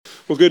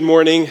Well, good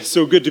morning.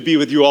 So good to be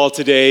with you all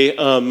today.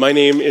 My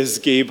name is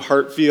Gabe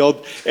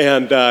Hartfield,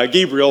 and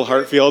Gabriel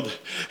Hartfield,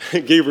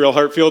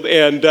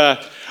 and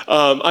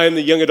I am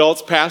the young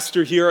adults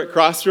pastor here at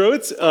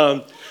Crossroads.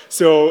 I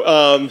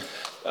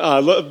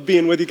love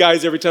being with you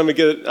guys every time I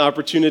get an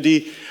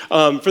opportunity.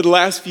 For the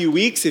last few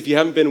weeks, if you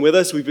haven't been with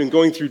us, we've been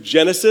going through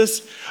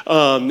Genesis,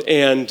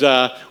 and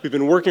we've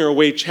been working our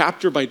way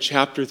chapter by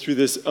chapter through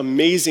this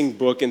amazing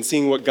book and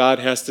seeing what God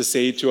has to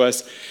say to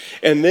us.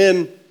 And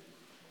then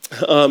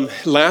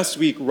last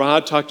week,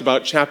 Rod talked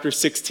about chapter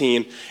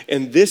 16,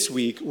 and this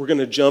week, we're going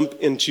to jump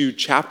into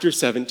chapter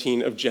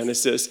 17 of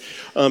Genesis.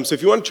 So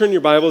if you want to turn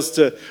your Bibles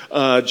to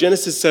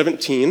Genesis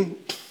 17,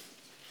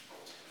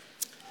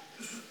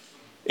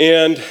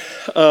 and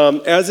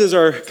as is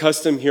our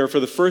custom here, for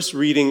the first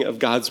reading of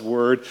God's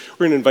Word, we're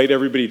going to invite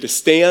everybody to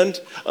stand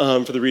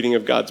for the reading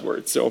of God's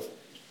Word. So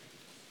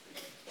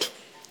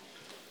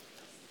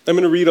I'm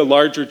going to read a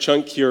larger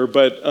chunk here,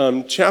 but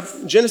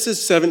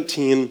Genesis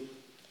 17,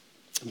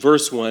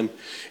 Verse 1,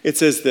 it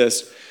says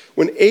this: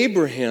 When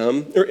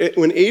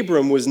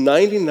Abram was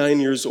 99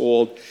 years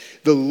old,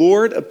 the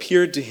Lord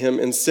appeared to him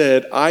and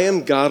said, I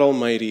am God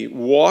Almighty.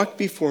 Walk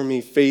before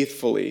me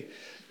faithfully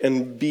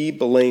and be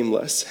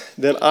blameless.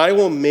 Then I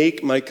will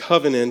make my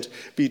covenant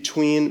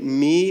between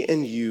me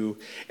and you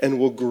and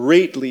will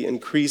greatly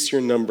increase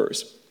your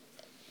numbers.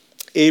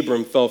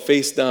 Abram fell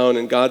face down,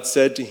 and God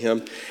said to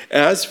him,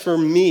 As for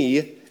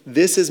me,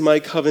 this is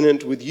my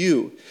covenant with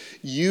you.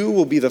 You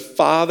will be the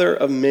father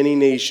of many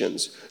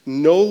nations.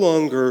 No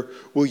longer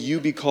will you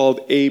be called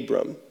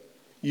Abram.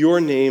 Your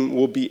name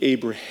will be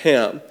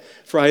Abraham,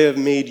 for I have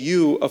made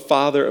you a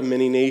father of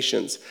many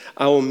nations.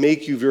 I will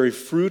make you very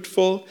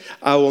fruitful.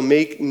 I will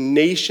make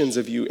nations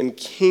of you, and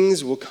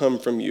kings will come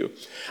from you.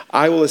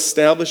 I will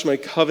establish my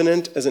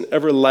covenant as an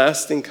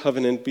everlasting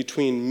covenant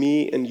between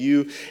me and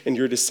you and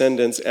your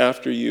descendants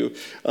after you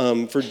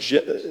for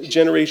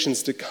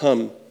generations to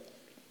come,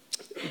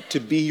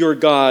 to be your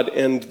God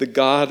and the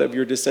God of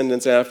your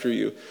descendants after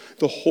you.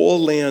 The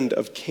whole land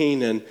of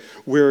Canaan,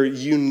 where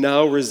you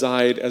now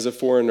reside as a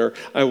foreigner,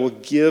 I will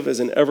give as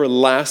an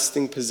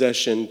everlasting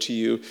possession to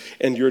you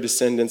and your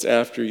descendants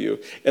after you,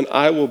 and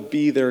I will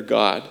be their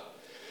God.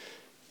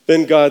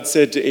 Then God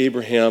said to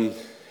Abraham,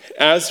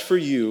 As for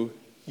you,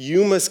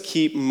 you must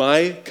keep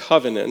my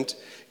covenant,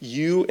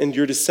 you and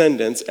your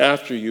descendants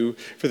after you,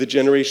 for the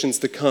generations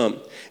to come.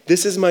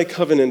 This is my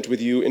covenant with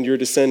you and your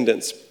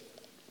descendants.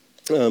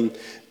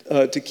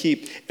 To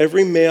keep.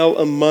 Every male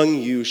among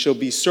you shall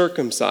be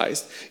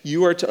circumcised.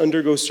 You are to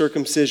undergo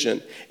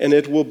circumcision, and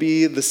it will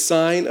be the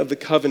sign of the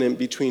covenant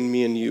between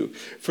me and you.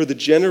 For the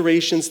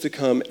generations to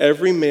come,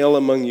 every male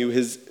among you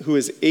who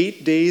is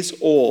 8 days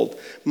old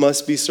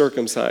must be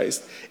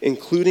circumcised,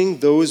 including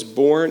those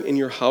born in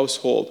your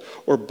household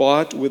or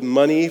bought with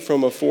money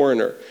from a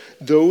foreigner.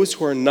 Those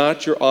who are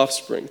not your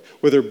offspring,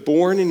 whether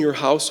born in your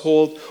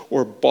household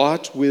or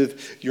bought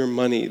with your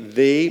money,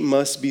 they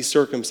must be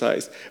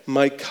circumcised.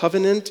 My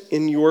covenant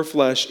in your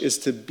flesh is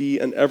to be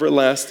an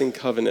everlasting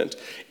covenant.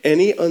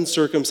 Any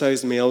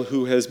uncircumcised male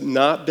who has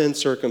not been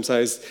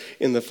circumcised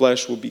in the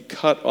flesh will be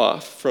cut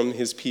off from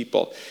his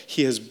people.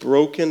 He has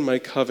broken my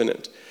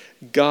covenant.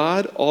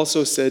 God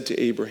also said to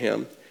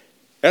Abraham,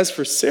 As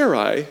for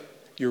Sarai,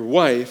 your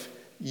wife,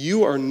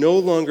 you are no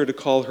longer to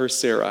call her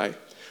Sarai.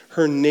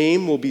 Her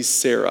name will be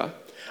Sarah.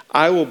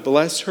 I will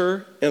bless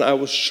her, and I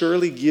will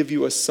surely give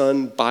you a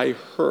son by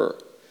her.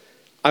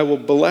 I will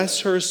bless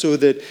her so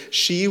that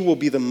she will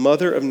be the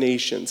mother of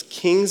nations.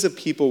 Kings of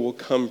people will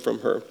come from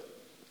her.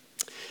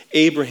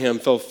 Abraham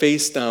fell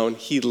face down.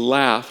 He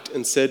laughed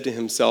and said to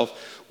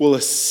himself, Will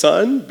a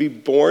son be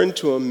born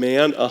to a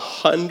man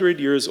 100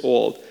 years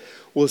old?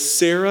 Will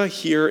Sarah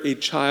bear a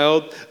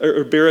child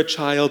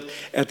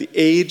at the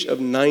age of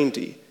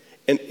 90?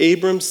 And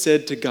Abram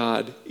said to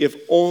God, If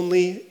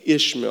only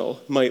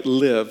Ishmael might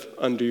live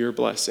under your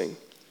blessing.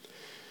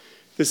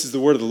 This is the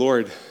word of the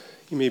Lord.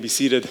 You may be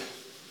seated.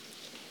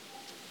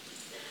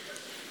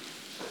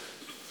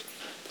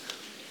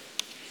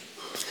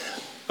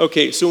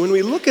 Okay, so when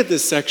we look at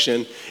this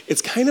section,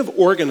 it's kind of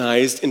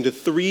organized into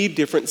 3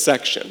 different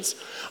sections.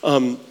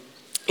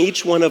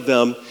 Each one of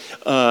the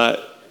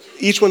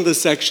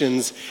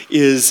sections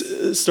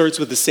starts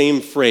with the same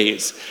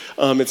phrase.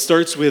 It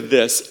starts with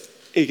this.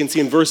 You can see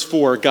in verse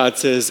 4, God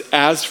says,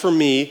 As for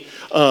me,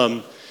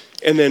 and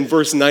then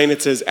verse 9,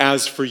 it says,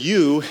 As for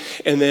you,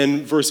 and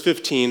then verse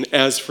 15,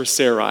 As for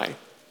Sarai.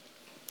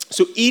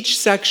 So each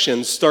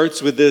section starts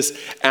with this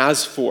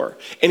as for,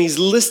 and he's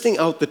listing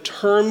out the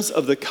terms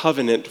of the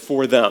covenant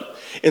for them.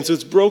 And so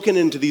it's broken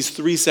into these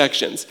 3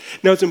 sections.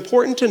 Now it's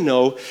important to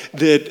know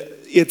that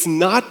it's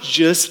not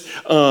just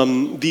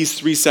these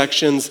 3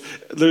 sections,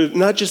 they're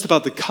not just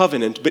about the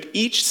covenant, but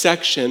each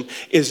section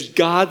is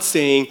God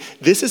saying,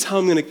 this is how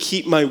I'm going to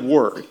keep my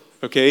word,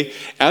 okay?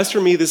 As for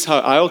me, this is how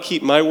I'll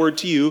keep my word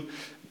to you.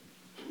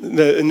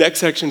 The next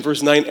section,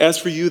 verse 9, as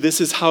for you,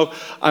 this is how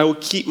I will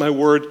keep my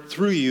word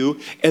through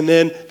you. And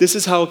then this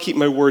is how I'll keep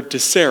my word to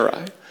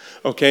Sarah.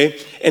 okay?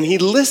 And he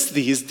lists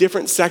these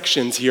different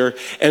sections here,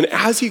 and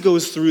as he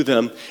goes through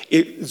them,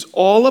 it's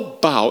all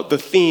about, the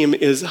theme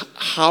is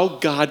how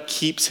God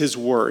keeps his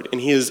word,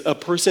 and he is a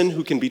person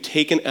who can be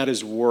taken at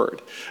his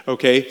word,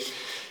 okay?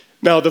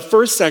 Now, the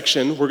first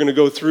section, we're going to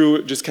go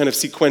through just kind of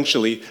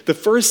sequentially. The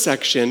first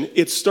section,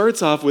 it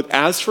starts off with,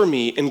 as for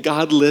me, and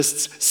God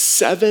lists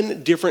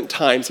 7 different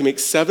times. He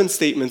makes 7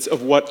 statements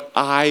of what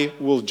I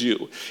will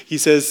do. He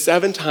says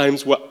 7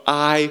 times what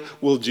I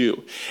will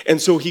do. And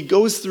so he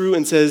goes through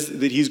and says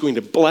that he's going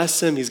to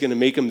bless him, he's going to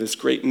make him this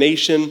great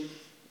nation,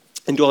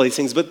 and do all these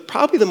things. But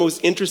probably the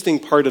most interesting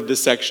part of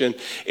this section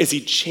is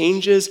he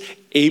changes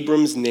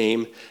Abram's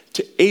name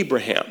to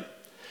Abraham.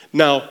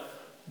 Now,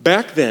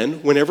 back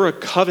then, whenever a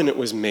covenant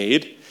was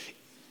made,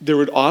 there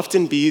would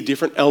often be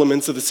different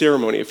elements of the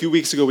ceremony. A few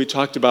weeks ago, we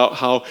talked about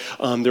how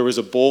there was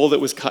a bowl that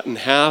was cut in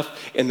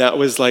half, and that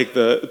was like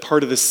the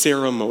part of the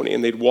ceremony,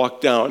 and they'd walk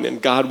down,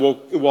 and God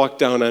walked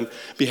down on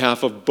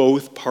behalf of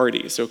both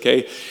parties,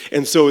 okay?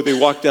 And so they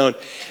walk down.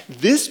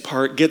 This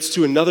part gets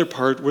to another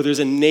part where there's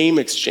a name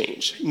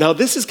exchange. Now,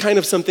 this is kind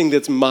of something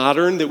that's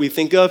modern that we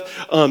think of.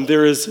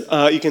 There is,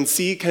 you can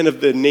see kind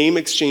of the name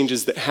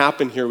exchanges that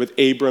happen here with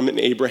Abram and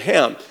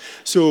Abraham.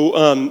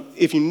 So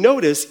if you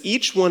notice,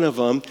 each one of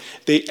them,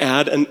 they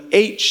add an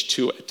H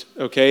to it,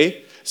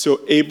 okay? So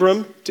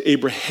Abram to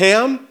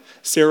Abraham,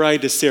 Sarai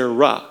to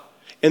Sarah.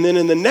 And then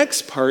in the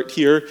next part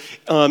here,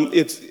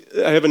 I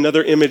have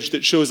another image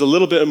that shows a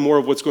little bit more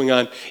of what's going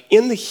on.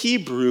 In the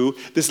Hebrew,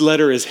 this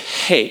letter is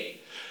Hey.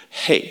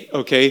 Hey,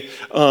 okay?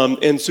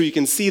 And so you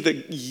can see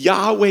that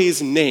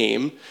Yahweh's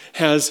name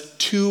has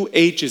 2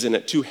 H's in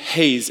it, 2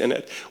 Heys in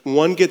it.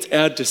 One gets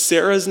added to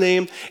Sarah's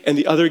name, and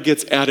the other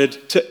gets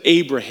added to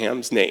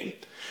Abraham's name.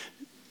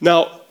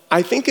 Now,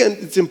 I think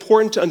it's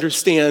important to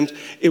understand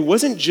it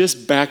wasn't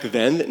just back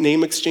then that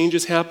name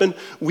exchanges happened.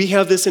 We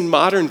have this in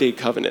modern day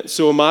covenants.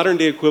 So a modern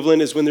day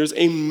equivalent is when there's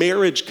a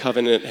marriage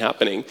covenant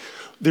happening.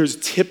 There's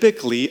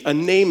typically a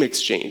name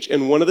exchange,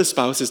 and one of the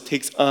spouses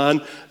takes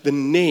on the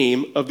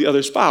name of the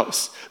other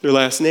spouse, their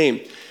last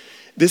name.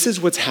 This is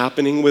what's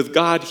happening with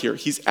God here.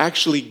 He's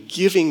actually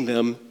giving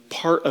them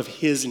part of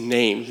his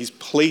name. He's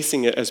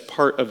placing it as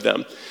part of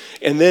them.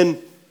 And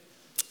then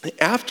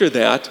after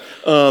that,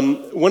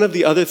 one of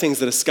the other things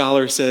that a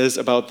scholar says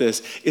about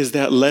this is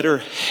that letter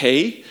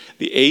Hey,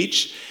 the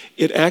H,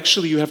 it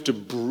actually, you have to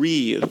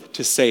breathe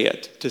to say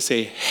it, to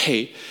say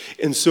Hey.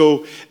 And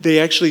so they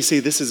actually say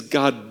this is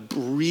God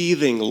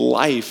breathing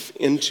life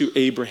into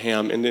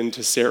Abraham and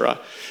into Sarah.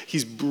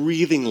 He's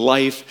breathing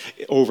life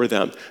over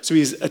them. So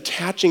he's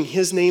attaching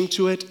his name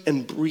to it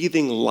and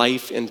breathing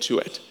life into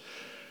it.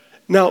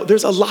 Now,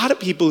 there's a lot of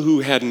people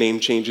who had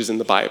name changes in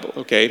the Bible,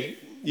 okay?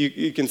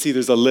 You can see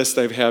there's a list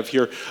I have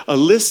here, a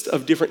list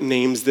of different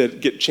names that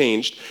get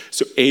changed.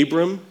 So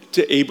Abram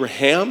to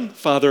Abraham,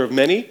 father of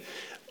many.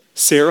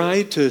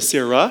 Sarai to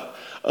Sarah.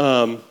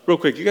 Real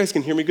quick, you guys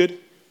can hear me good?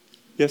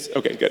 Yes?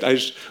 Okay, good. I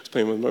just was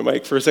playing with my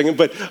mic for a second.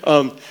 But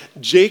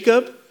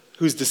Jacob,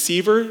 who's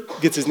deceiver,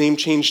 gets his name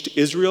changed to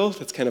Israel.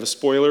 That's kind of a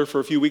spoiler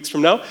for a few weeks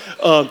from now.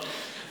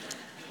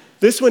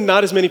 This one,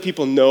 not as many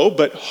people know,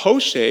 but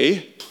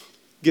Hoshea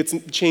gets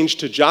changed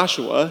to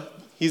Joshua.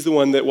 He's the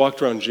one that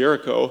walked around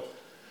Jericho.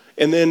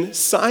 And then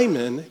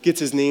Simon gets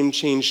his name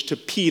changed to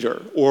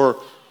Peter,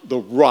 or the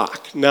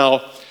Rock.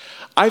 Now,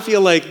 I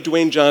feel like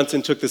Dwayne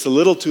Johnson took this a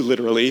little too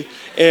literally,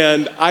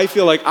 and I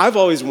feel like I've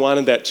always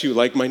wanted that too,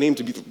 like my name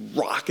to be the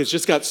Rock. It's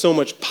just got so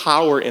much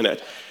power in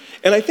it.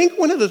 And I think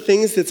one of the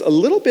things that's a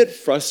little bit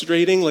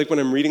frustrating, like when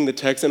I'm reading the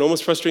text and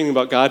almost frustrating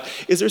about God,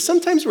 is there's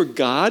sometimes where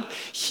God,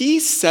 he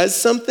says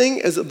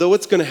something as though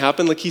it's going to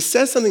happen, like he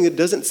says something that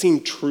doesn't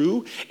seem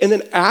true, and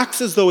then acts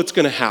as though it's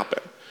going to happen.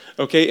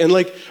 Okay, and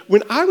like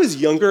when I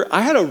was younger,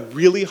 I had a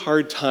really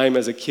hard time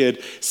as a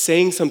kid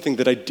saying something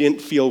that I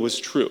didn't feel was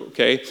true,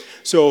 okay?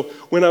 So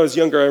when I was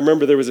younger, I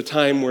remember there was a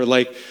time where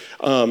like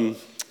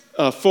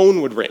a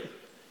phone would ring,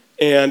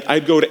 and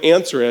I'd go to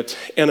answer it,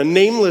 and a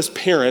nameless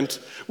parent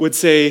would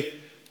say,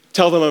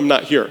 "Tell them I'm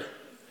not here."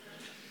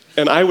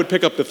 And I would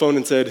pick up the phone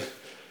and said,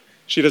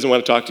 "She doesn't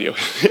want to talk to you."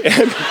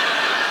 And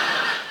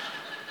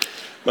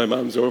my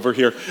mom's over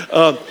here.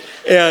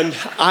 And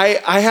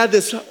I had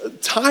this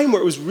time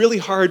where it was really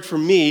hard for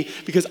me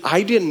because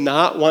I did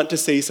not want to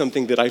say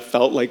something that I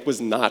felt like was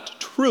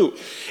not true.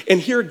 And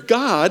here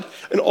God,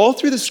 and all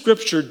through the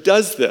scripture,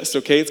 does this,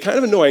 okay? It's kind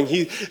of annoying.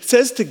 He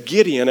says to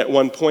Gideon at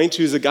one point,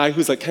 who's a guy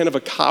who's like kind of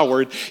a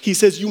coward, he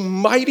says, "You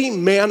mighty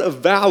man of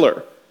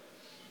valor."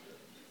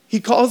 He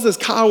calls this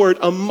coward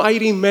a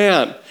mighty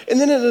man. And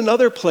then in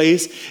another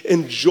place,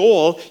 in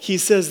Joel, he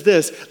says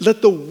this,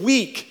 "Let the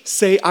weak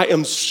say I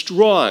am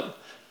strong.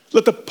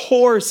 Let the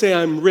poor say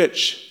I'm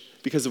rich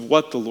because of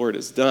what the Lord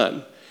has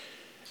done."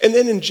 And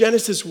then in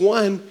Genesis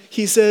 1,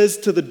 he says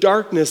to the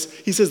darkness,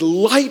 he says,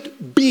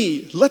 "Light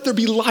be, let there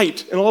be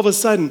light." And all of a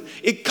sudden,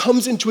 it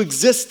comes into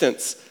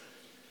existence.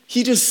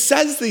 He just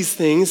says these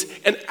things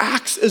and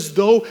acts as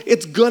though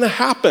it's gonna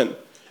happen.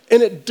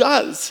 And it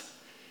does.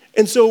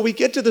 And so we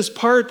get to this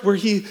part where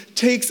he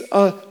takes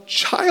a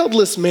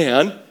childless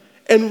man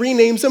and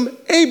renames him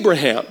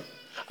Abraham.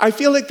 I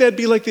feel like that'd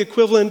be like the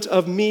equivalent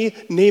of me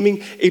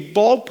naming a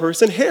bald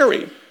person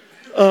Harry.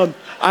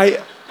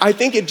 I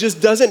think it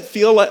just doesn't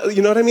feel like,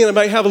 you know what I mean? I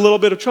might have a little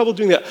bit of trouble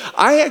doing that.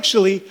 I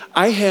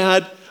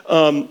had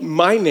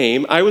my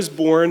name. I was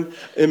born,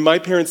 and my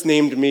parents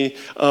named me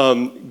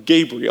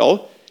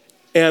Gabriel,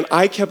 and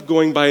I kept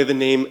going by the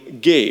name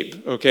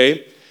Gabe,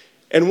 okay?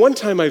 And one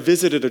time I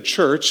visited a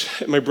church,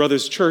 my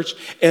brother's church,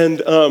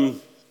 and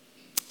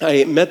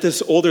I met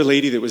this older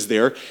lady that was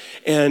there,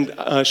 and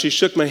she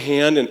shook my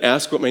hand and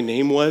asked what my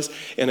name was,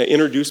 and I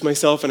introduced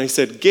myself, and I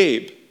said,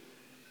 Gabe.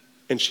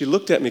 And she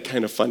looked at me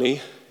kind of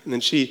funny, and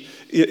then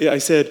I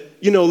said,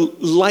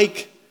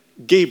 like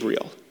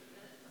Gabriel.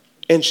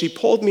 And she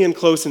pulled me in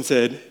close and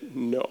said,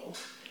 no,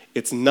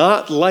 it's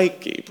not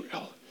like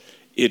Gabriel.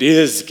 It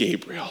is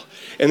Gabriel.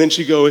 And then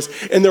she goes,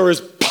 and there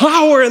is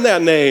power in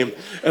that name.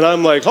 And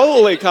I'm like,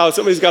 holy cow,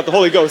 somebody's got the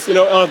Holy Ghost,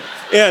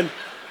 and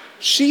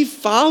she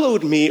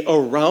followed me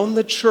around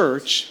the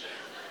church,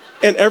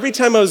 and every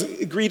time I was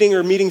greeting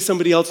or meeting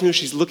somebody else new,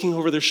 she's looking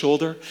over their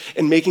shoulder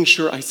and making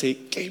sure I say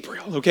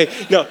Gabriel, okay?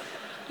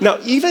 Now,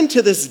 even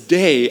to this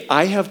day,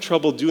 I have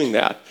trouble doing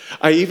that.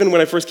 Even when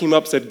I first came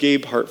up, said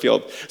Gabe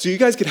Hartfield. So you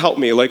guys could help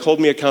me, like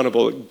hold me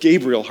accountable.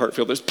 Gabriel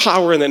Hartfield, there's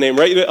power in that name,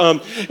 right?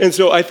 And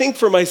so I think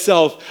for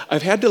myself,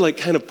 I've had to like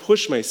kind of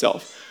push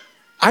myself.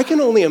 I can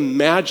only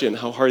imagine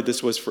how hard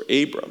this was for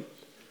Abram.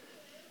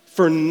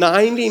 For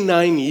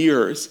 99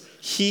 years,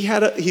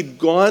 he'd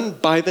gone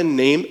by the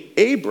name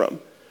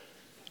Abram.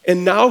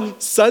 And now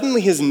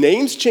suddenly his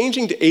name's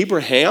changing to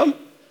Abraham.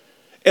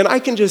 And I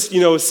can just,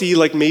 see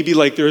like maybe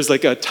like there's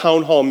like a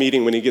town hall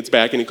meeting when he gets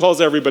back and he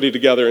calls everybody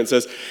together and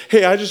says,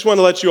 hey, I just want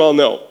to let you all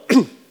know.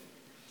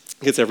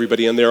 Gets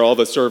everybody in there, all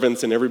the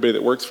servants and everybody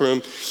that works for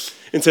him,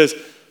 and says,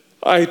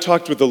 I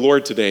talked with the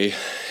Lord today,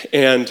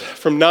 and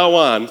from now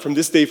on, from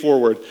this day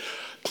forward,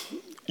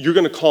 you're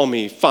going to call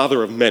me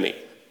Father of Many.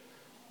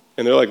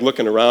 And they're like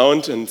looking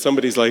around, and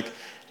somebody's like,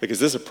 is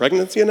this a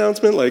pregnancy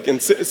announcement? And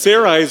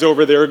Sarai's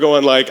over there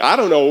going like, I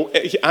don't know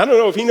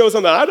if he knows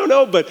something, I don't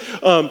know, but,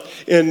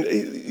 and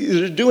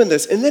they're doing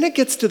this. And then it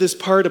gets to this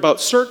part about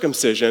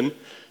circumcision,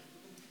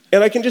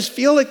 and I can just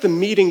feel like the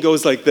meeting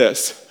goes like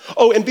this.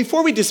 Oh, and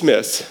before we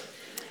dismiss,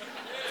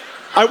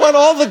 I want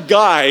all the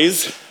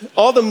guys,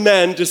 all the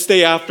men to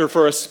stay after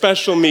for a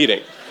special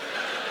meeting.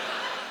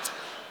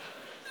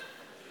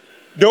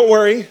 Don't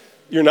worry,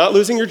 you're not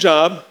losing your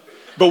job,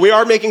 but we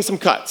are making some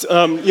cuts.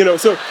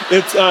 So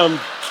it's,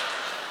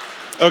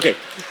 okay.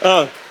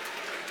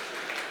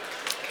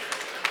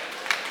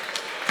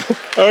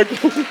 Okay.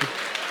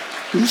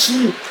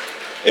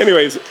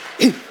 Anyways,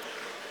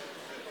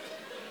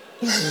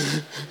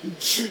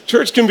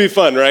 church can be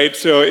fun,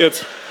 right?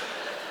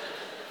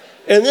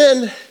 And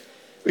then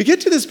we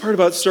get to this part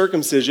about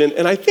circumcision,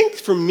 and I think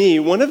for me,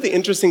 one of the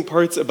interesting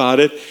parts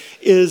about it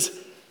is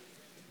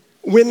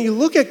when you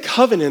look at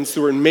covenants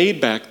that were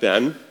made back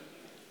then,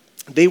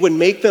 they would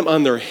make them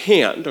on their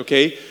hand,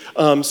 okay?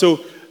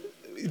 So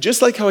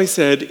just like how I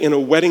said in a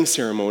wedding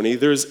ceremony,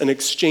 there's an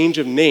exchange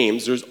of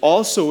names. There's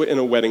also in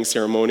a wedding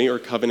ceremony or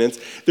covenants,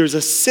 there's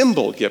a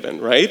symbol given,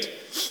 right?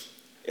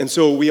 And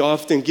so we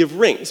often give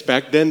rings.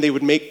 Back then, they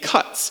would make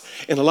cuts.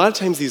 And a lot of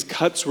times, these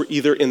cuts were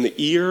either in the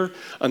ear,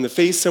 on the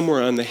face,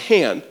 somewhere on the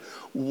hand.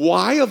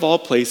 Why, of all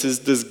places,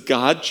 does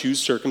God choose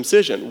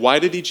circumcision? Why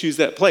did he choose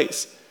that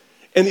place?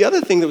 And the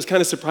other thing that was kind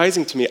of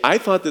surprising to me, I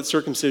thought that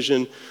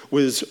circumcision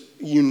was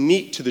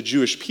unique to the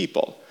Jewish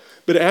people.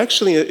 But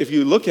actually, if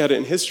you look at it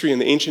in history in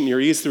the ancient Near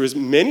East, there was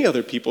many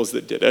other peoples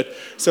that did it.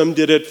 Some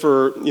did it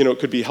for, it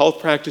could be health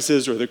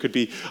practices, or there could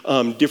be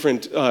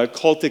different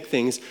cultic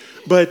things.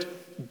 But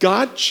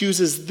God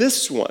chooses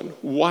this one.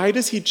 Why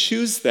does he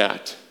choose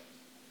that?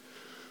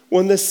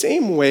 Well, in the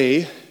same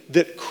way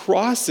that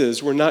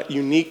crosses were not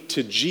unique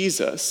to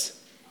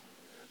Jesus,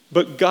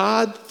 but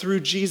God,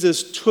 through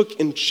Jesus, took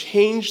and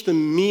changed the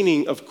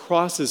meaning of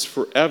crosses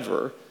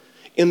forever.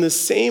 In the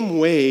same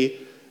way,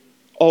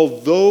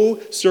 although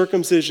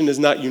circumcision is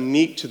not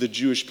unique to the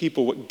Jewish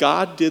people, what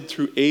God did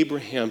through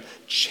Abraham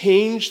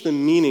changed the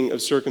meaning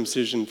of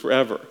circumcision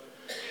forever.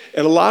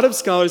 And a lot of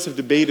scholars have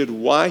debated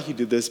why he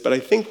did this, but I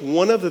think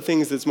one of the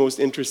things that's most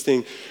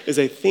interesting is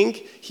I think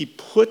he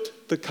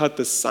put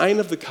the sign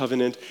of the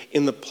covenant,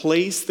 in the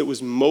place that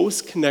was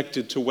most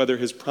connected to whether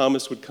his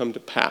promise would come to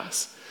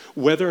pass,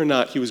 whether or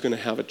not he was going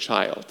to have a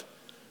child.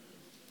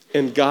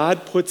 And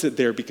God puts it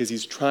there because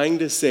he's trying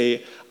to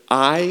say,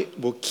 I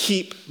will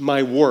keep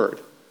my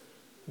word.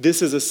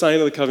 This is a sign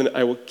of the covenant.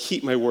 I will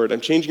keep my word.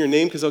 I'm changing your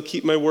name because I'll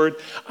keep my word.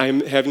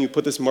 I'm having you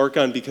put this mark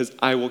on because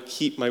I will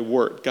keep my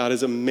word. God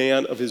is a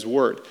man of his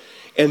word.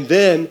 And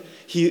then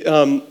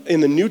In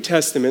the New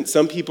Testament,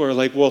 some people are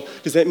like, well,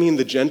 does that mean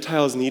the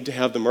Gentiles need to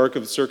have the mark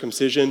of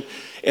circumcision?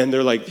 And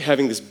they're like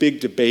having this big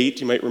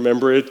debate. You might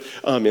remember it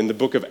in the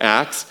book of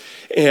Acts.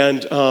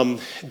 And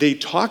they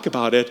talk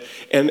about it.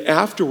 And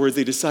afterwards,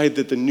 they decide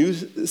that the new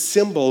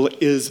symbol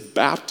is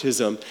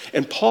baptism.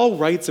 And Paul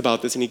writes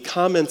about this, and he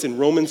comments in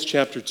Romans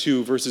chapter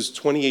 2, verses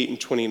 28 and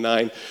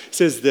 29.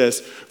 Says this,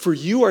 "For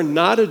you are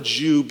not a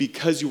Jew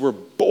because you were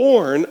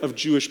born of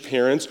Jewish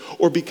parents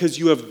or because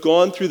you have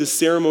gone through the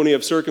ceremony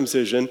of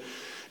circumcision.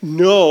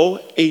 No,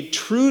 a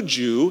true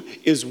Jew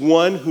is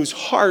one whose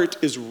heart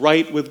is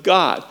right with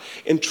God.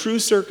 And true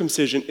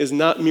circumcision is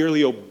not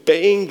merely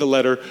obeying the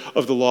letter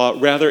of the law,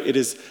 rather it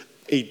is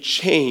a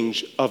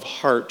change of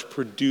heart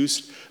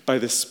produced by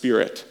the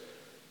Spirit."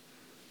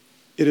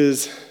 It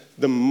is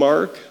the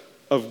mark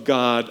of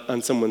God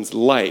on someone's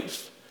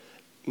life,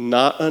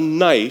 not a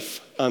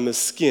knife on the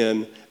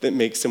skin, that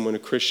makes someone a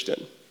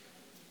Christian.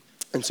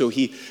 And so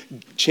he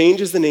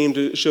changes the name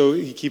to show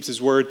he keeps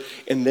his word,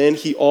 and then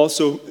he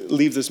also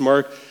leaves this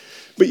mark.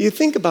 But you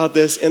think about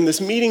this, and this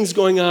meeting's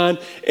going on,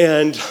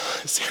 and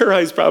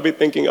Sarai's probably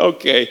thinking,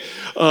 okay,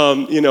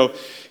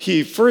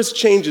 he first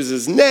changes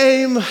his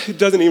name, he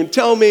doesn't even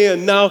tell me,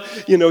 and now,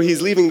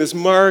 he's leaving this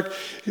mark.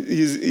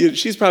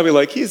 She's probably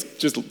like, he's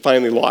just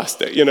finally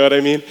lost it, you know what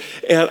I mean?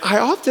 And I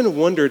often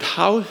wondered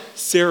how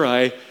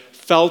Sarai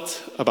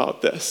felt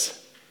about this.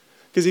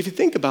 Because if you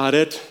think about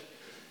it,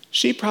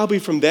 she probably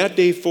from that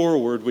day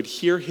forward would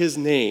hear his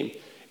name,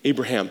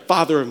 Abraham,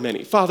 father of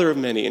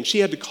many, and she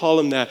had to call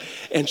him that.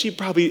 And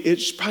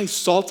it's probably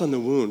salt on the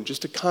wound,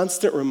 just a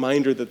constant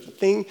reminder that the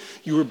thing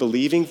you were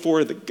believing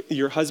for, that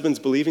your husband's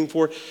believing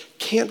for,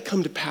 can't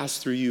come to pass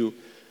through you.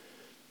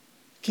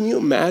 Can you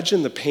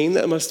imagine the pain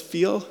that must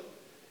feel?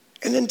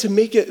 And then to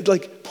make it,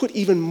 put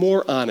even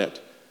more on it,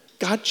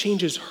 God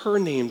changes her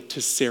name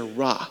to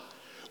Sarah,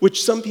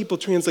 which some people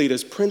translate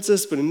as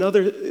princess, but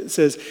another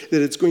says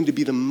that it's going to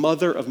be the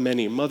mother of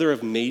many, mother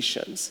of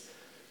nations.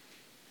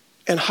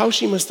 And how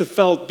she must have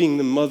felt being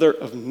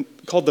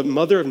called the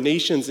mother of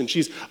nations, and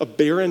she's a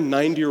barren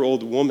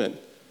 90-year-old woman.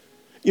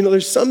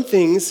 There's some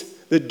things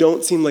that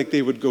don't seem like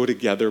they would go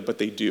together, but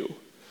they do.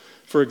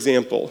 For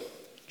example,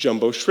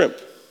 jumbo shrimp,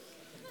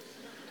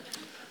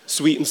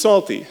 sweet and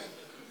salty,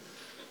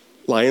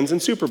 Lions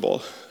and Super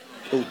Bowl.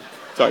 Oh,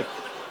 sorry.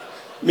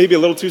 Maybe a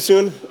little too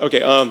soon?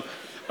 Okay, all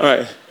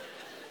right.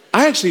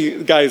 I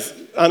actually, guys,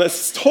 on a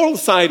total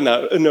side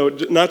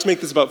note, not to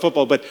make this about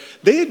football, but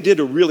they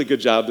did a really good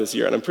job this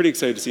year, and I'm pretty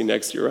excited to see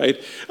next year,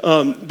 right?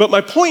 But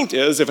my point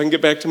is, if I can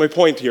get back to my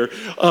point here,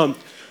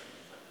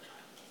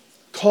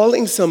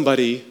 calling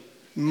somebody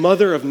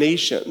mother of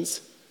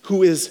nations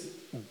who is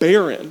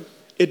barren,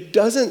 it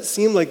doesn't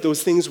seem like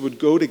those things would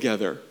go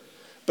together,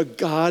 but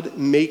God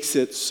makes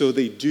it so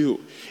they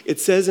do. It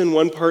says in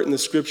one part in the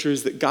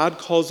scriptures that God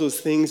calls those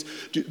things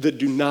that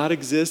do not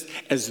exist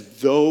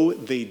as though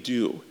they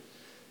do.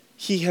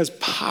 He has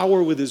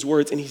power with his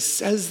words, and he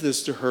says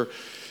this to her,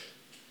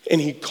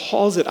 and he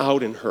calls it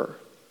out in her.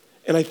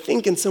 And I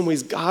think in some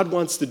ways God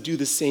wants to do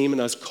the same in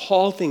us,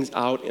 call things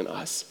out in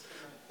us.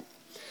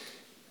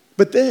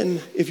 But then,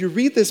 if you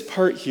read this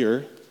part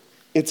here,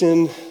 it's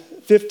in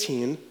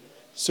 15,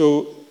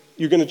 so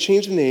you're going to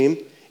change the name,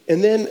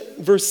 and then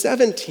verse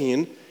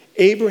 17,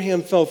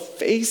 Abraham fell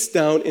face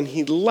down and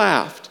he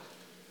laughed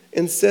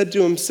and said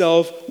to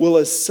himself, "Will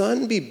a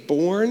son be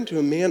born to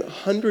a man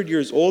 100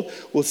 years old?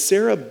 Will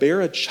Sarah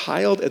bear a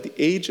child at the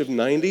age of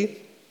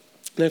 90?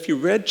 Now, if you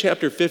read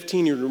chapter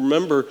 15, you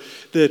remember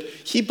that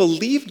he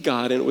believed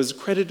God and it was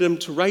credited him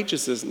to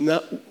righteousness. Now,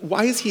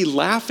 why is he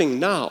laughing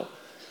now?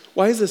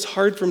 Why is this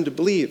hard for him to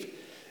believe?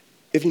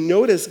 If you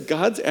notice,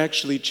 God's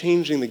actually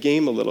changing the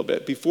game a little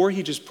bit. Before,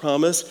 he just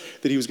promised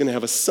that he was going to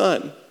have a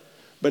son.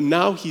 But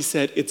now he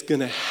said, it's going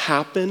to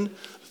happen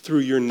through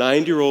your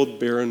 90-year-old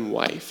barren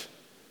wife.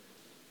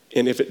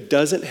 And if it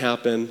doesn't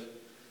happen,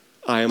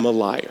 I am a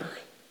liar."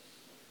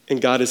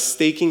 And God is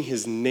staking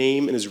his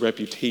name and his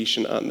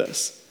reputation on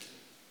this.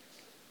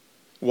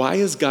 Why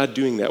is God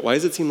doing that? Why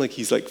does it seem like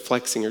he's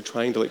flexing or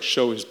trying to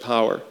show his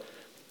power?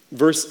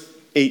 Verse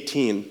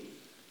 18,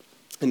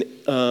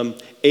 and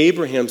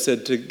Abraham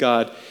said to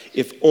God,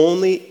 "If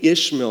only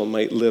Ishmael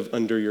might live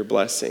under your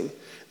blessing."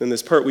 Then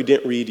this part we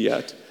didn't read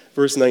yet.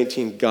 Verse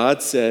 19,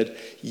 God said,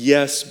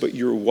 "Yes, but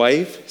your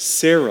wife,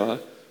 Sarah,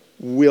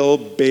 will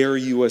bear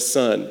you a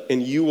son,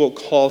 and you will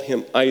call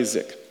him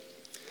Isaac.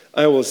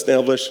 I will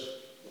establish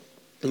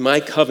my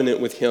covenant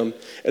with him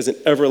as an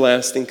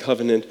everlasting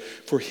covenant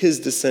for his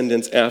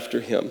descendants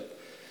after him."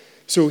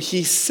 So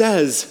he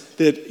says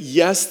that,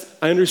 yes,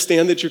 I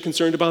understand that you're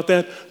concerned about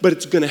that, but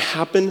it's going to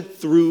happen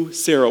through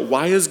Sarah.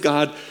 Why is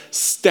God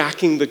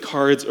stacking the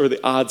cards or the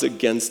odds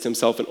against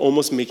himself and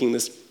almost making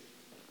this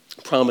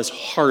promise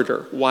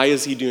harder? Why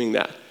is he doing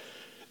that?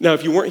 Now,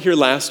 if you weren't here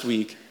last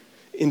week,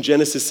 in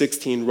Genesis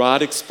 16,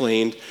 Rod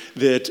explained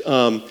that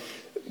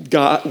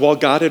while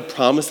God had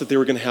promised that they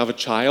were going to have a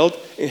child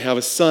and have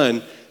a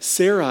son,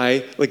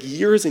 Sarai, like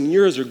years and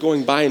years are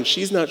going by and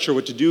she's not sure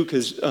what to do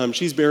because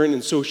she's barren.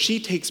 And so she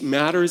takes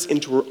matters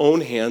into her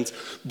own hands,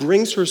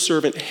 brings her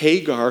servant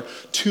Hagar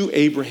to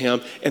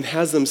Abraham and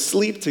has them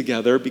sleep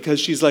together because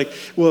she's like,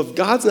 well, if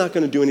God's not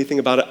going to do anything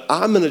about it,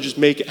 I'm going to just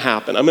make it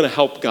happen. I'm going to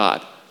help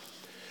God.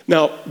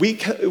 Now,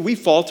 we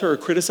falter or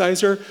criticize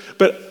her,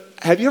 but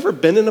have you ever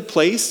been in a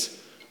place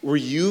where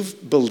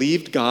you've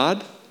believed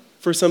God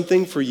for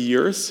something for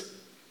years?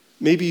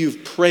 Maybe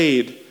you've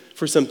prayed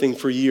for something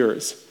for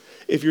years.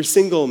 If you're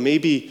single,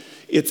 maybe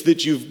it's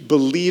that you've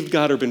believed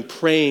God or been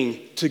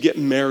praying to get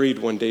married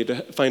one day,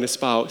 to find a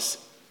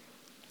spouse,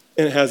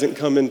 and it hasn't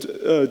come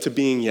into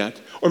being yet.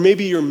 Or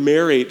maybe you're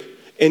married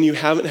and you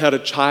haven't had a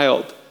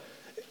child,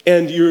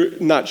 and you're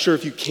not sure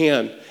if you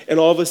can, and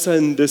all of a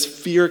sudden this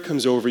fear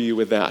comes over you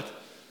with that.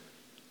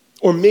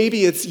 Or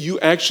maybe it's you're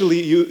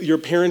a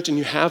parent and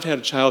you have had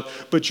a child,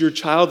 but your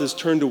child has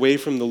turned away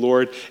from the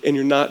Lord and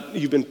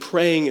you've been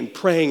praying and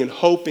praying and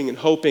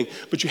hoping,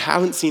 but you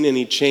haven't seen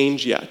any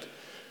change yet.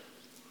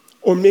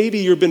 Or maybe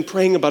you've been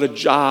praying about a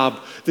job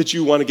that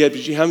you want to get,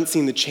 but you haven't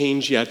seen the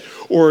change yet.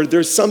 Or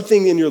there's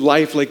something in your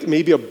life, like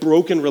maybe a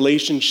broken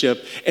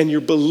relationship, and you're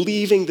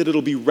believing that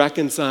it'll be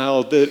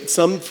reconciled, that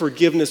some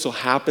forgiveness will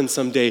happen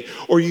someday.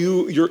 Or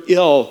you're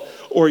ill,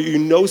 or you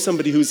know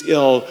somebody who's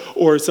ill,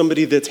 or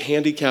somebody that's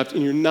handicapped,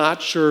 and you're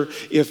not sure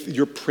if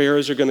your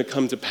prayers are going to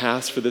come to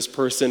pass for this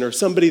person, or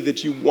somebody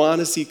that you want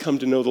to see come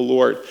to know the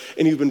Lord.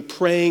 And you've been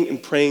praying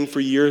and praying for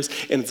years,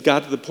 and it's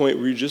got to the point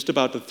where you're just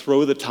about to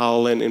throw the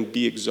towel in and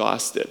be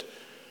exhausted.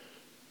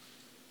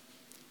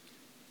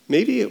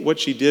 Maybe what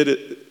she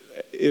did,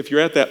 if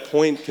you're at that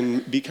point,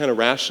 can be kind of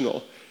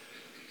rational.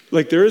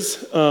 Like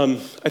there's,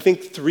 I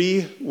think,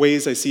 3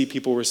 ways I see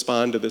people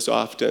respond to this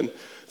often.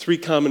 3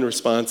 common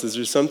responses.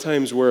 There's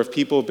sometimes where if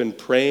people have been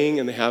praying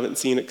and they haven't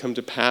seen it come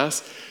to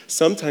pass,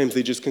 sometimes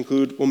they just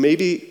conclude, well,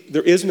 maybe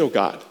there is no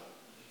God.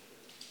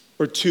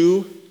 Or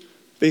 2,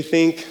 they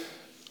think,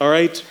 all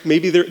right,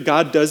 maybe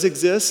God does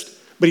exist,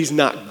 but he's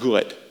not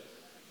good.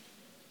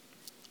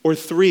 Or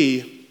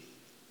 3,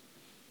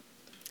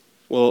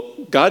 well,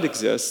 God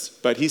exists,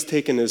 but he's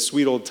taken his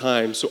sweet old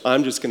time, so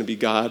I'm just going to be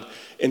God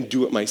and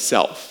do it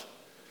myself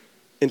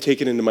and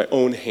take it into my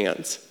own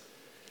hands.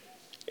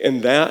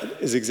 And that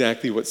is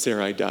exactly what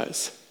Sarai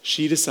does.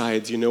 She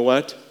decides, you know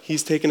what?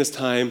 He's taken his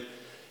time.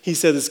 He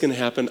said it's going to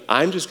happen.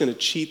 I'm just going to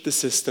cheat the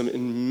system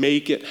and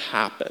make it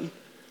happen.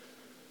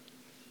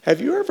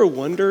 Have you ever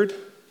wondered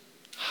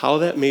how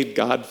that made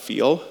God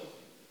feel?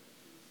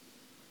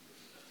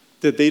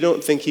 That they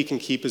don't think he can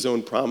keep his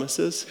own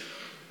promises,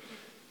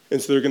 and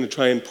so they're going to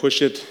try and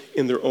push it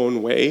in their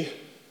own way?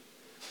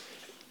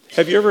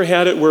 Have you ever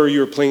had it where you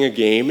were playing a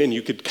game and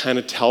you could kind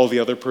of tell the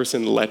other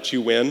person let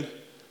you win?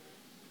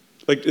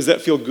 Like, does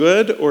that feel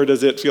good, or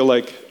does it feel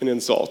like an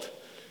insult?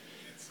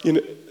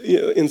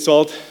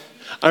 Insult.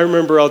 I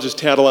remember, I'll just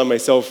tattle on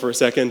myself for a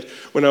second.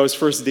 When I was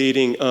first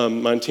dating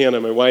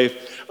Montana, my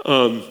wife,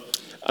 I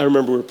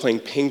remember we were playing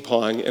ping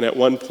pong, and at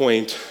one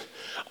point,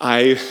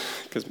 sorry,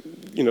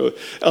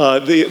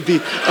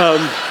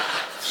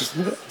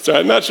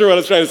 I'm not sure what I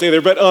was trying to say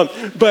there, but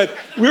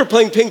we were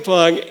playing ping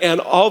pong, and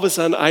all of a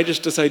sudden, I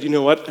just decided, you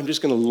know what, I'm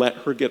just going to let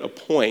her get a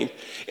point.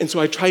 And so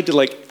I tried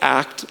to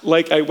act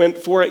like I went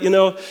for it, and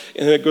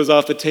it goes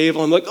off the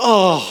table. I'm like,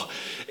 oh,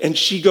 and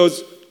she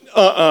goes,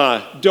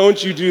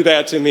 don't you do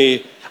that to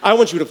me. I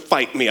want you to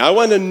fight me. I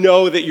want to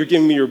know that you're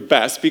giving me your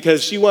best,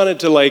 because she wanted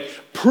to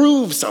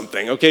prove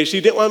something, okay?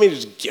 She didn't want me to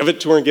just give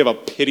it to her and give a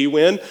pity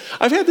win.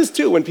 I've had this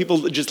too, when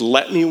people just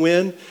let me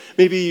win.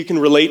 Maybe you can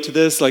relate to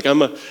this.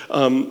 I'm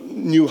a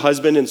new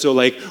husband, and so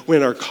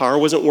when our car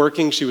wasn't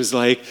working, she was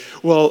like,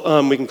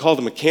 well, we can call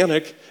the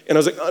mechanic. And I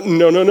was like,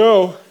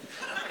 no.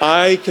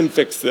 I can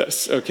fix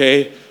this,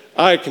 okay?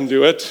 I can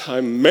do it. I'm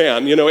a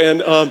man,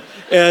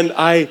 and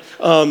I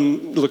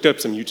looked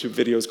up some YouTube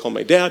videos, called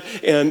my dad,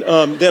 and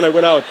then I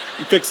went out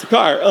and fixed the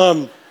car.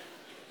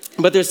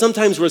 But there's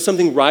sometimes where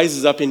something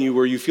rises up in you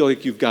where you feel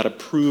like you've got to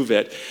prove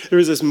it. There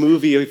was this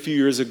movie a few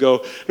years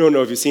ago. I don't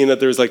know if you've seen it.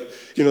 There's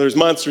there's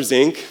Monsters,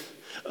 Inc.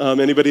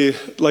 Anybody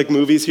like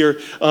movies here?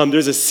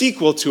 There's a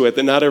sequel to it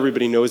that not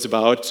everybody knows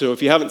about. So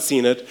if you haven't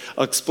seen it,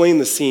 I'll explain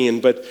the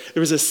scene. But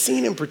there was a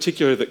scene in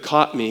particular that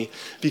caught me,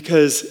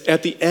 because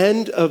at the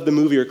end of the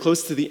movie, or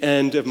close to the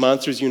end of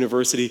Monsters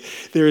University,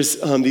 there's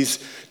these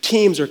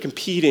teams are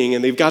competing,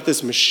 and they've got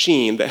this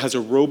machine that has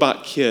a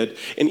robot kid,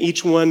 and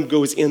each one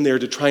goes in there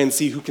to try and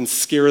see who can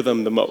scare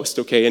them the most,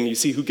 okay? And you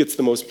see who gets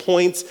the most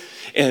points,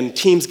 and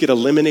teams get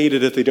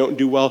eliminated if they don't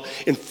do well.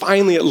 And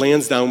finally, it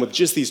lands down with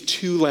just these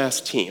 2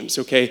 last teams,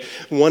 okay?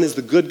 One is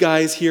the good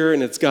guys here,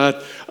 and it's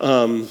got,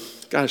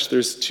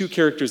 there's 2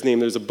 characters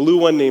named. There's a blue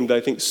one named,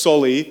 I think,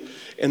 Sully,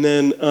 and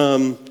then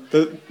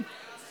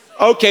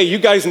okay, you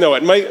guys know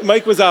it.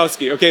 Mike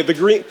Wazowski, okay?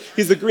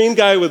 He's the green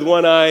guy with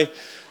one eye.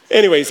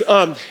 Anyways,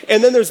 and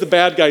then there's the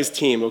bad guys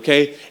team,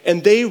 okay?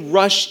 And they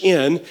rush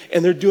in,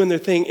 and they're doing their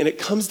thing, and it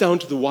comes down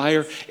to the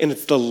wire, and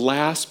it's the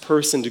last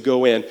person to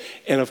go in.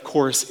 And of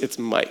course, it's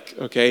Mike,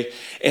 okay?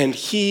 And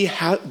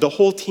the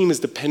whole team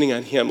is depending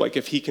on him, like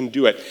if he can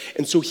do it.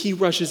 And so he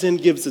rushes in,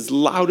 gives his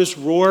loudest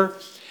roar,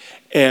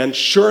 and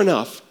sure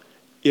enough,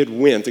 it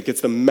wins. It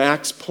gets the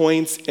max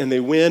points, and they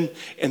win,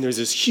 and there's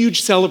this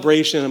huge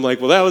celebration. I'm like,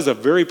 well, that was a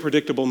very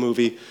predictable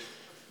movie.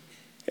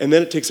 And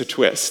then it takes a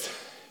twist.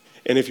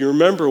 And if you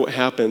remember what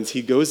happens,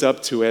 he goes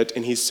up to it,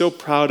 and he's so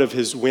proud of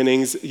his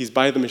winnings. He's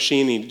by the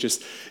machine, and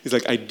he's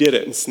like, I did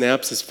it, and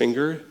snaps his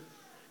finger,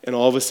 and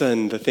all of a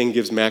sudden, the thing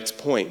gives max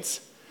points.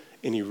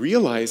 And he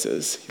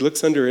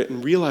looks under it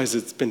and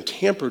realizes it's been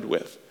tampered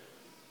with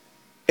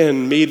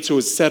and made so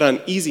it's set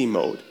on easy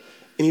mode.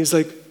 And he's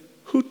like,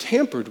 who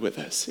tampered with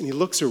this? And he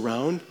looks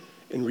around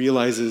and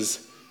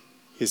realizes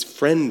his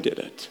friend did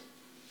it.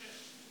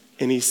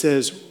 And he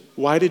says,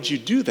 why did you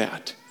do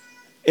that?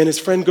 And his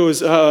friend goes,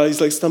 he's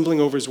like stumbling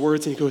over his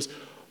words, and he goes,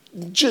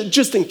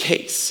 just in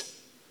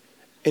case.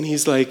 And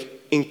he's like,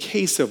 in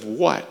case of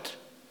what?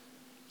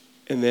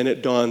 And then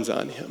it dawns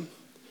on him.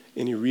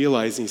 And he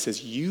realizes, and he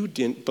says, you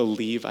didn't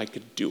believe I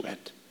could do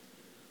it.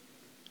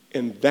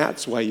 And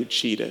that's why you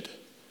cheated.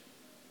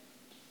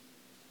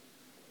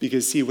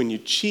 Because see, when you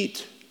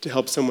cheat to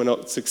help someone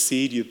else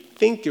succeed, you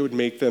think it would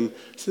make them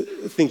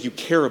think you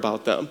care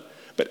about them.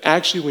 But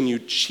actually, when you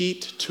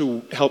cheat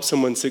to help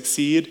someone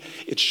succeed,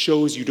 it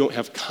shows you don't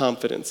have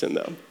confidence in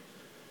them.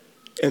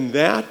 And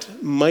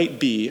that might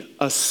be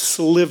a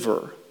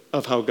sliver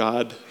of how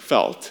God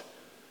felt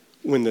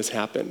when this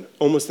happened,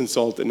 almost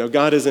insulted. Now,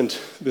 God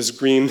isn't this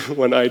green,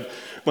 one-eyed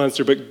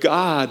monster, but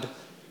God,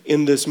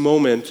 in this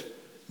moment,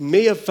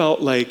 may have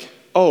felt like,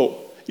 oh,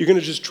 you're going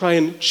to just try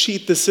and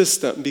cheat the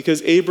system,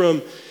 because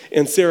Abram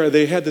and Sarah,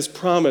 they had this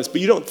promise,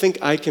 but you don't think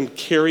I can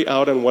carry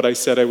out on what I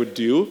said I would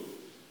do?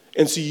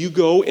 And so you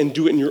go and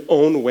do it in your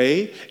own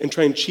way and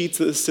try and cheat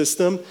the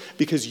system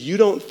because you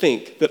don't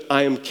think that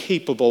I am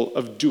capable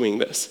of doing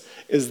this.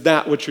 Is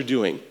that what you're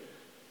doing?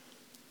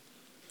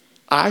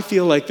 I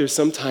feel like there's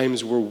some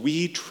times where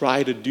we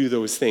try to do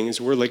those things,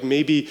 where like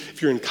maybe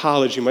if you're in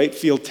college, you might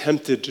feel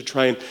tempted to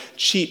try and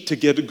cheat to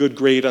get a good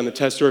grade on the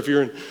test, or if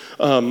you're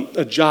in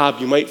a job,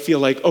 you might feel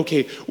like,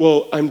 okay,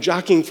 well, I'm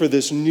jockeying for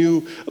this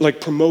new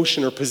like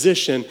promotion or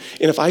position,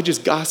 and if I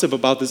just gossip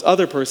about this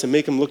other person,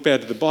 make them look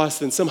bad to the boss,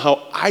 then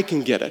somehow I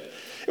can get it.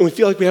 And we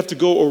feel like we have to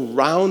go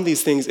around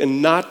these things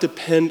and not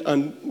depend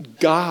on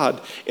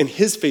God and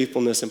His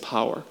faithfulness and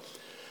power.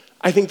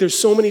 I think there's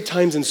so many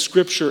times in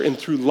Scripture and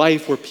through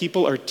life where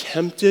people are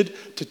tempted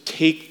to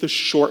take the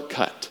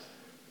shortcut.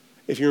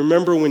 If you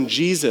remember when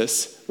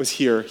Jesus was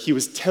here, he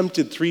was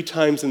tempted 3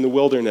 times in the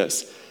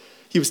wilderness.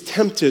 He was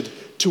tempted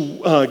to,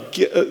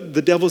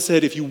 the devil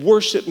said, if you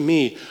worship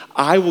me,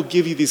 I will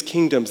give you these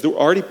kingdoms. They were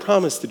already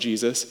promised to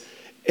Jesus.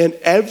 And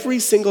every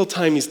single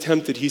time he's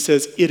tempted, he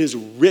says, it is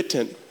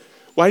written.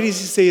 Why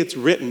does he say it's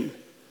written?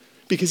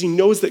 Because he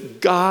knows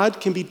that God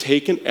can be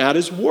taken at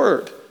his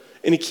word.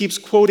 And he keeps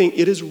quoting,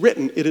 it is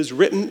written, it is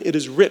written, it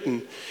is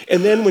written.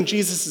 And then when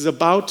Jesus is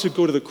about to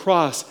go to the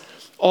cross,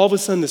 all of a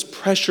sudden this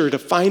pressure to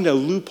find a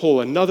loophole,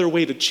 another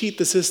way to cheat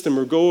the system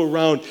or go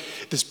around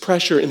this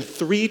pressure. And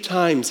 3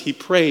 times he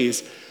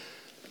prays,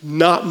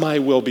 not my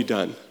will be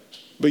done,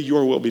 but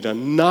your will be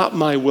done. Not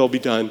my will be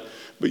done,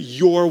 but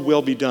your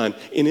will be done.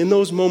 And in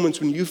those moments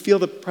when you feel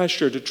the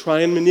pressure to try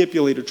and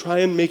manipulate or try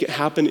and make it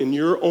happen in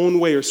your own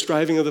way or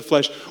striving of the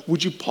flesh,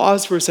 would you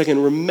pause for a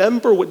second?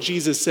 Remember what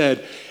Jesus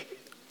said.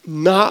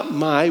 Not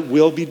my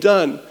will be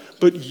done,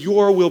 but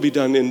your will be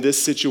done in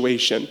this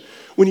situation.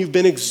 When you've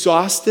been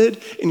exhausted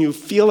and you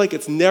feel like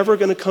it's never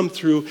going to come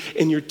through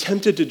and you're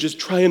tempted to just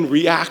try and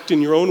react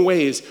in your own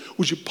ways,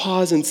 would you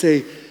pause and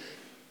say,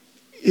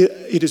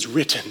 it is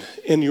written.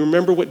 And you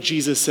remember what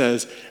Jesus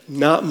says,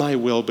 not my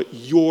will, but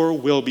your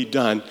will be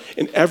done.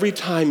 And every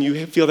time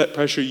you feel that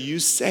pressure, you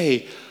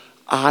say,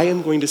 I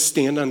am going to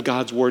stand on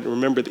God's word. And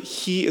remember that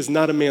He is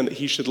not a man that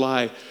He should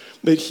lie,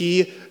 but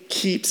He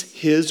keeps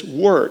His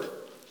word.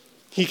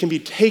 He can be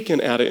taken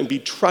at it and be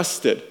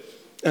trusted.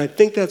 And I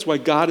think that's why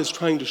God is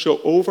trying to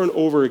show over and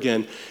over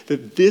again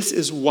that this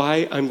is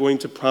why I'm going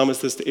to promise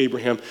this to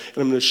Abraham, and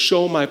I'm going to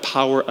show my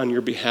power on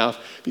your behalf,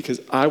 because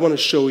I want to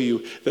show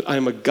you that I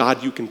am a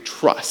God you can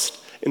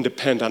trust and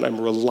depend on. I'm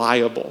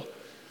reliable.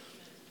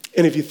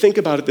 And if you think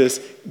about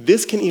it,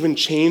 this can even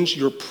change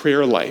your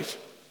prayer life.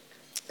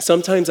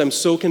 Sometimes I'm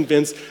so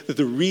convinced that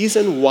the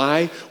reason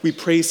why we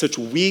pray such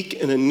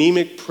weak and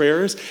anemic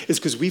prayers is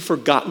because we've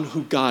forgotten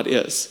who God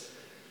is.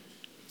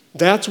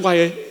 That's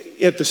why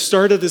at the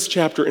start of this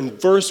chapter, in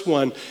verse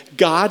 1,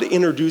 God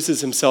introduces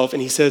himself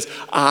and he says,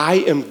 I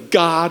am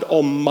God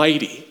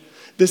Almighty.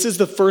 This is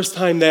the first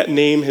time that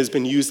name has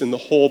been used in the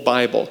whole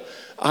Bible.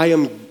 I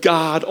am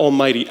God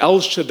Almighty. El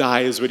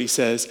Shaddai is what he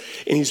says.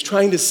 And he's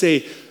trying to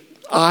say,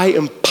 I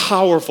am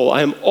powerful.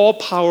 I am all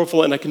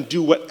powerful and I can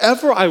do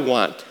whatever I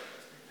want.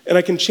 And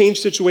I can change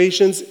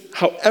situations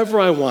however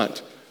I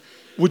want.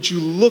 Would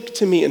you look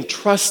to me and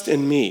trust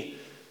in me?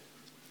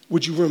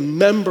 Would you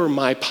remember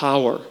my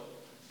power?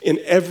 in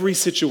every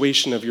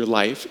situation of your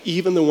life,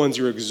 even the ones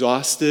you're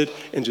exhausted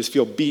and just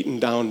feel beaten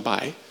down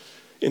by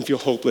and feel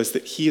hopeless,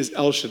 that he is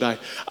El Shaddai.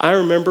 I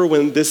remember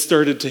when this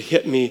started to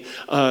hit me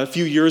a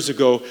few years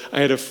ago, I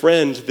had a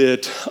friend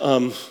that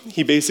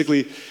he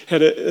basically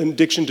had an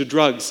addiction to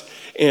drugs.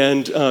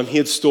 And he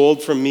had stole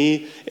from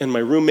me and my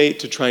roommate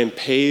to try and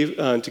pay,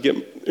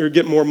 to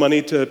get more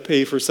money to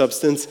pay for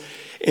substance.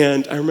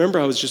 And I remember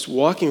I was just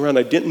walking around.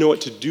 I didn't know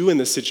what to do in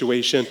this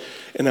situation.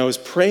 And I was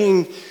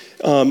praying,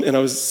 and I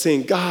was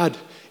saying, God,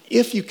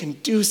 if you can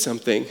do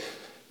something.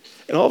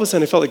 And all of a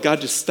sudden, I felt like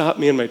God just stopped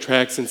me in my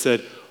tracks and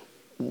said,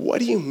 what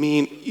do you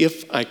mean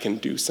if I can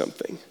do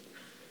something?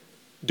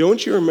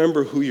 Don't you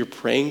remember who you're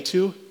praying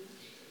to?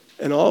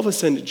 And all of a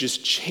sudden, it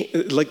just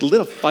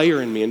lit a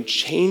fire in me and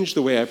changed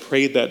the way I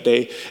prayed that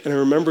day. And I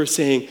remember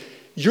saying,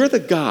 you're the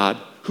God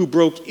who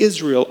broke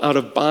Israel out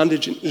of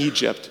bondage in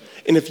Egypt.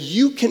 And if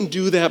you can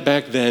do that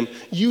back then,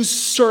 you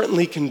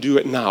certainly can do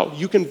it now.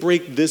 You can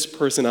break this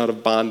person out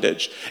of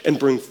bondage and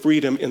bring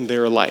freedom in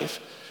their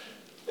life.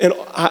 And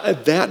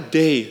that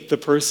day, the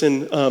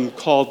person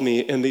called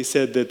me and they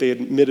said that they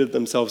admitted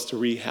themselves to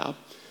rehab.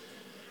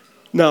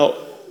 Now,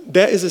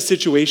 that is a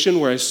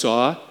situation where I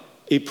saw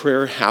a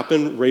prayer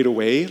happen right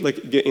away,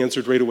 like get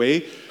answered right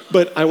away.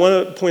 But I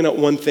want to point out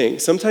one thing.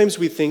 Sometimes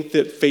we think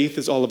that faith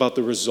is all about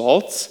the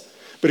results.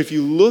 But if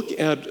you look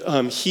at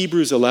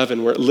Hebrews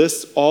 11, where it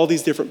lists all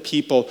these different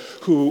people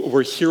who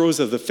were heroes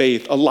of the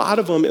faith, a lot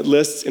of them it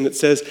lists and it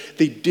says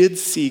they did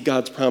see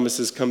God's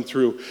promises come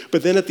through.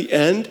 But then at the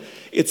end,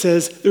 it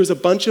says there's a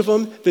bunch of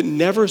them that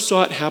never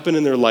saw it happen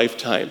in their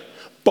lifetime.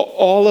 But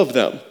all of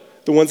them,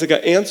 the ones that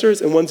got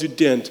answers and ones who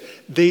didn't,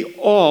 they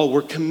all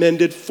were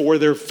commended for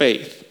their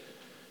faith.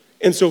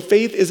 And so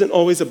faith isn't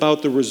always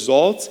about the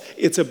results.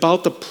 It's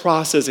about the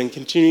process and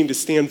continuing to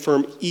stand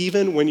firm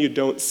even when you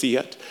don't see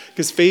it.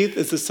 Because faith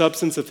is the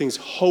substance of things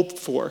hoped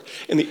for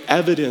and the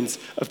evidence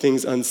of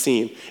things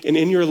unseen. And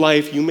in your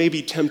life, you may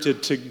be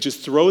tempted to just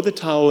throw the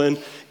towel in,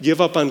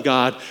 give up on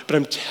God. But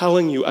I'm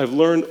telling you, I've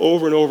learned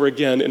over and over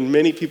again, and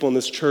many people in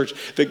this church,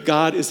 that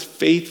God is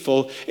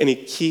faithful and he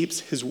keeps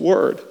his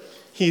word.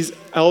 He's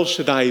El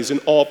Shaddai. He's an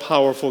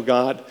all-powerful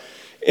God.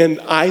 And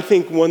I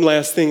think one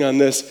last thing on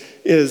this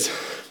is,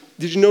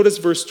 did you notice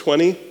verse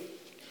 20?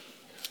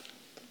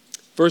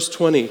 Verse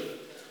 20.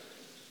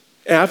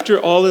 After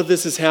all of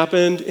this has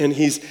happened and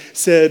he's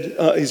said,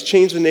 he's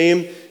changed the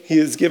name, he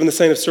has given the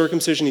sign of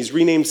circumcision, he's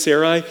renamed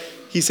Sarai,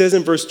 he says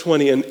in verse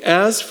 20, and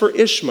as for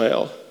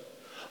Ishmael,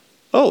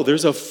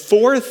 there's a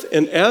fourth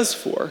and as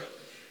for.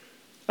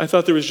 I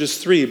thought there was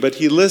just three, but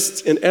he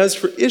lists, and as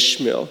for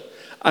Ishmael,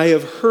 I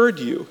have heard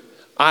you.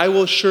 I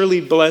will surely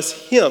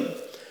bless him.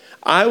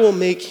 I will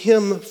make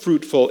him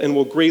fruitful and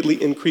will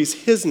greatly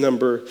increase his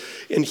number,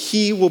 and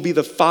he will be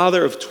the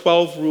father of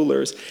 12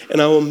 rulers, and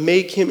I will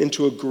make him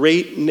into a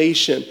great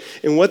nation.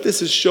 And what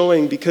this is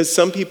showing, because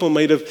some people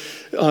might have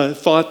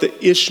thought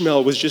that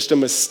Ishmael was just a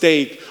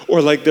mistake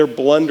or like their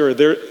blunder,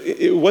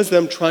 it was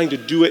them trying to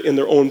do it in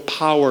their own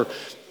power.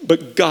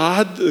 But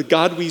God, the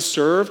God we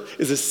serve,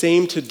 is the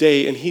same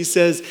today, and he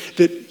says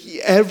that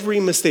every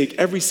mistake,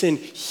 every sin,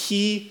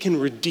 he can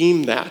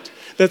redeem that.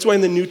 That's why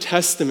in the New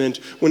Testament,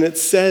 when it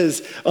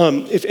says,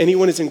 if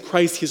anyone is in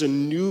Christ, he's a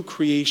new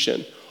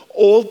creation.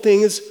 Old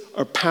things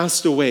are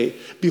passed away.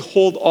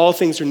 Behold, all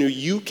things are new.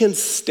 You can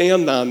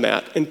stand on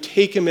that and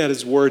take him at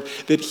his word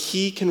that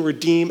he can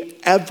redeem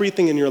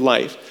everything in your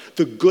life,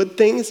 the good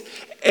things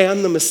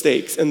and the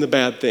mistakes and the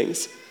bad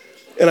things.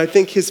 And I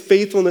think his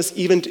faithfulness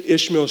even to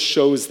Ishmael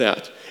shows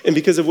that. And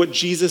because of what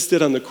Jesus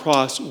did on the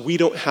cross, we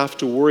don't have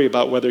to worry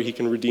about whether he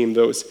can redeem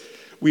those.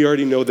 We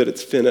already know that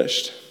it's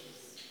finished.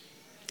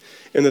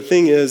 And the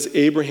thing is,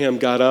 Abraham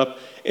got up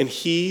and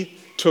he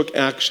took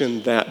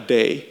action that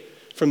day.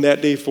 From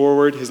that day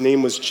forward, his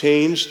name was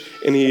changed,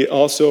 and him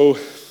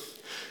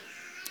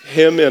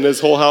and his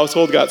whole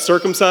household got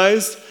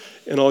circumcised,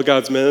 and all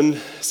God's men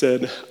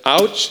said,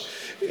 ouch.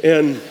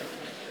 And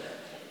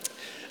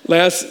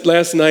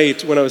last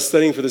night, when I was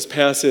studying for this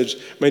passage,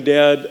 my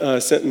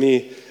dad sent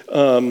me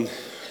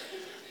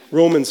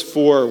Romans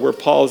 4, where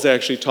Paul is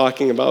actually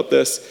talking about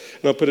this.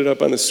 And I'll put it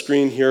up on the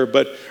screen here.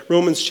 But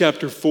Romans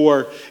chapter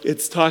 4,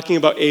 it's talking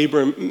about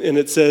Abram, and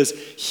it says,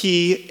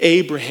 he,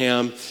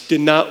 Abraham,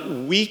 did not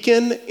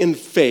weaken in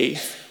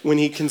faith when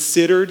he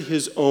considered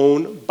his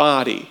own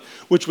body,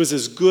 which was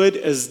as good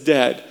as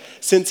dead,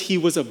 since he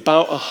was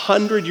about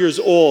 100 years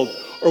old,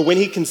 or when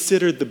he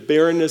considered the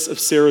barrenness of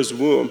Sarah's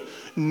womb.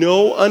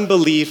 No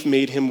unbelief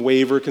made him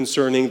waver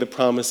concerning the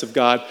promise of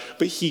God,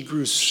 but he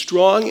grew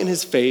strong in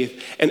his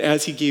faith, and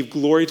as he gave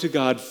glory to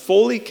God,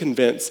 fully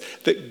convinced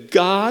that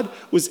God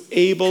was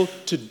able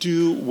to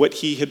do what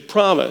he had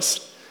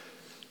promised.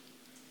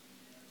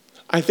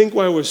 I think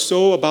why we're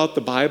so about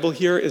the Bible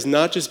here is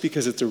not just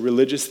because it's a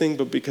religious thing,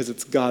 but because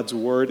it's God's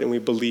word, and we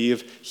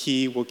believe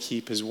he will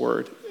keep his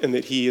word and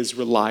that he is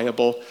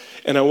reliable.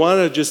 And I want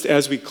to just,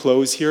 as we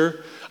close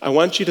here, I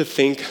want you to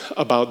think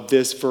about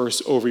this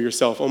verse over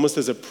yourself, almost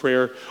as a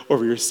prayer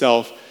over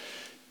yourself.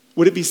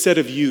 Would it be said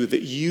of you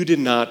that you did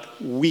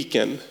not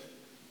weaken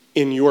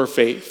in your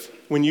faith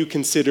when you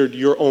considered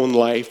your own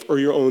life or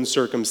your own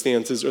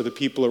circumstances or the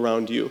people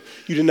around you.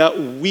 You did not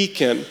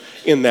weaken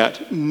in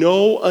that.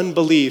 No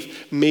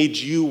unbelief made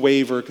you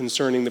waver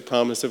concerning the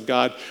promise of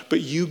God, but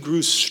you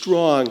grew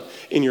strong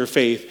in your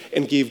faith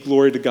and gave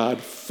glory to God,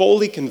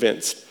 fully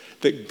convinced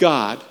that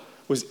God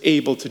was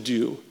able to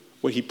do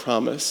what he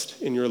promised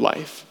in your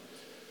life.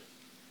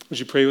 Would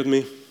you pray with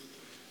me?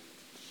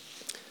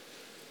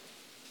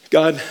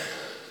 God,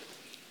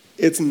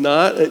 it's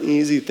not an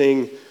easy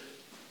thing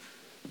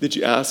that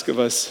you ask of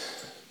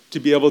us to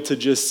be able to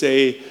just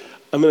say,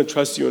 I'm going to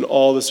trust you in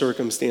all the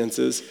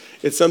circumstances.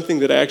 It's something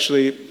that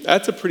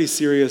that's a pretty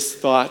serious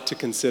thought to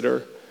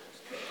consider.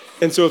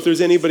 And so if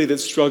there's anybody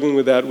that's struggling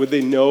with that, would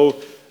they know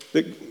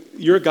that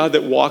you're a God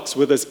that walks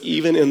with us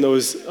even in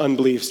those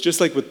unbeliefs,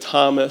 just like with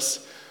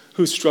Thomas,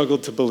 who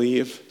struggled to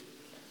believe.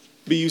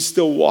 But you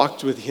still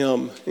walked with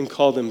him and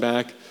called him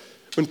back.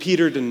 When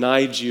Peter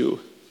denied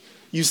you,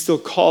 you still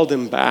called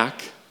him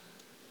back.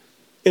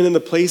 And in the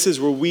places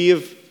where we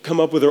have come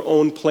up with our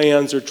own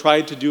plans or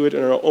tried to do it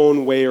in our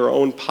own way or our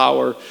own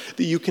power,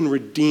 that you can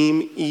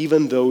redeem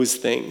even those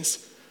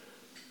things.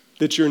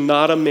 That you're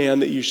not a man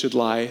that you should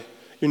lie.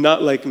 You're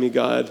not like me,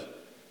 God.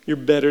 You're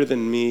better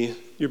than me.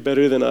 You're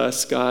better than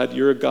us, God.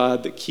 You're a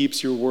God that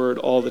keeps your word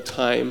all the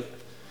time.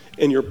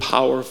 And you're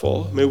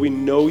powerful. May we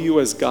know you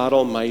as God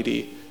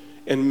Almighty.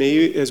 And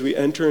may, as we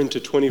enter into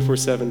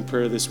 24/7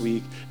 prayer this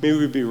week, may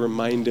we be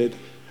reminded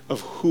of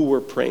who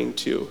we're praying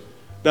to.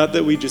 Not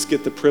that we just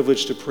get the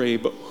privilege to pray,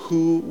 but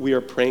who we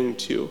are praying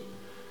to.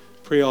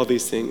 Pray all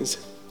these things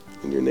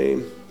in your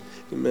name.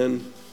 Amen.